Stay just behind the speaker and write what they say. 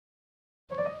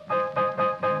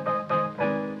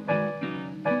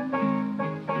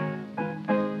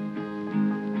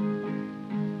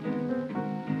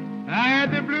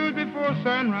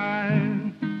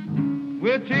sunrise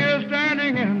with tears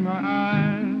standing in my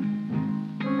eyes.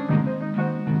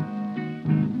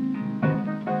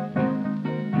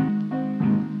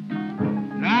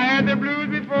 And I had the blues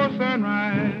before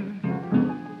sunrise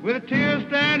with tears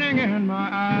standing in my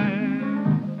eyes.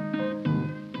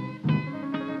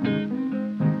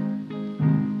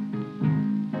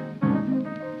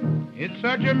 It's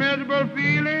such a miserable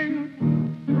feeling,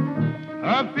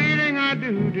 a feeling I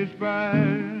do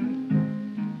despise.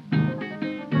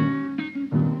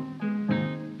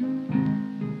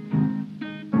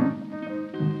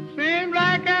 Seems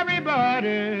like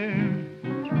everybody's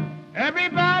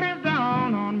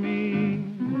down on me.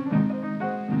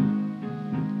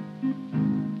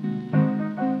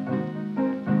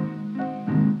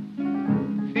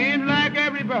 Seems like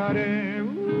everybody's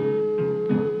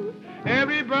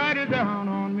down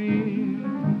on me.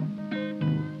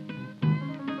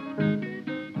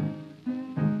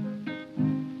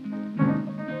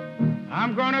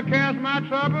 I'm gonna cast my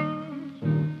troubles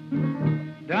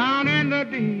down in the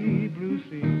deep blue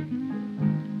sea.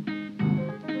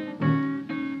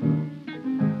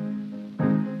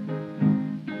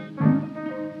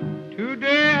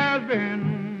 Today has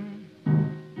been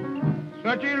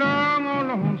such a long,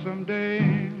 lonesome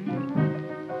day.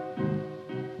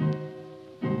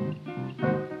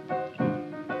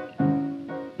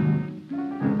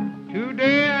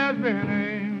 Today has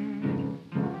been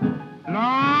a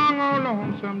long,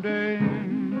 lonesome day.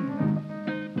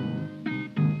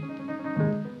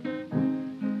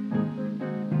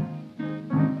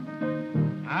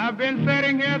 I've been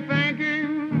sitting here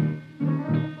thinking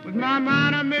with my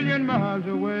mind a million miles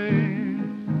away.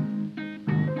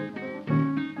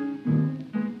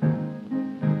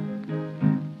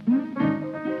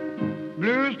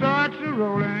 Blue starts a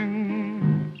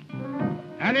rolling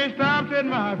and it stops at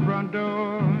my front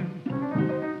door.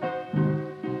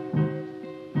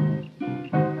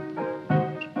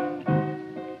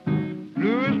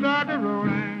 Blue starts a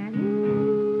rolling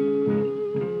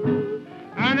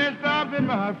and it stops at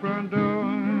my front door.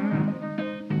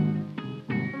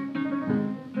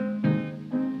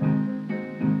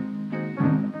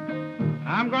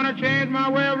 I'm gonna change my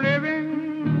way of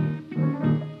living,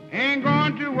 ain't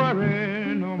going to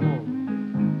worry no more.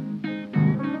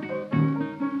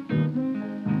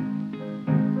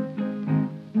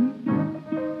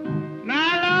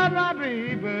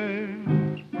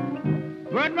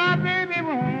 But my baby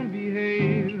won't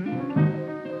behave.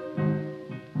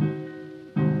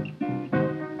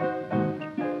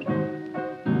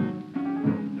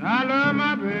 I love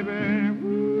my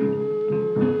baby,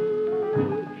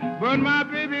 but my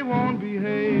baby won't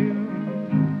behave.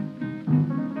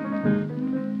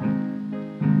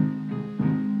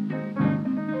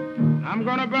 I'm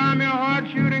gonna buy me a hard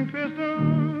shooting pistol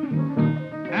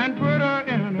and put her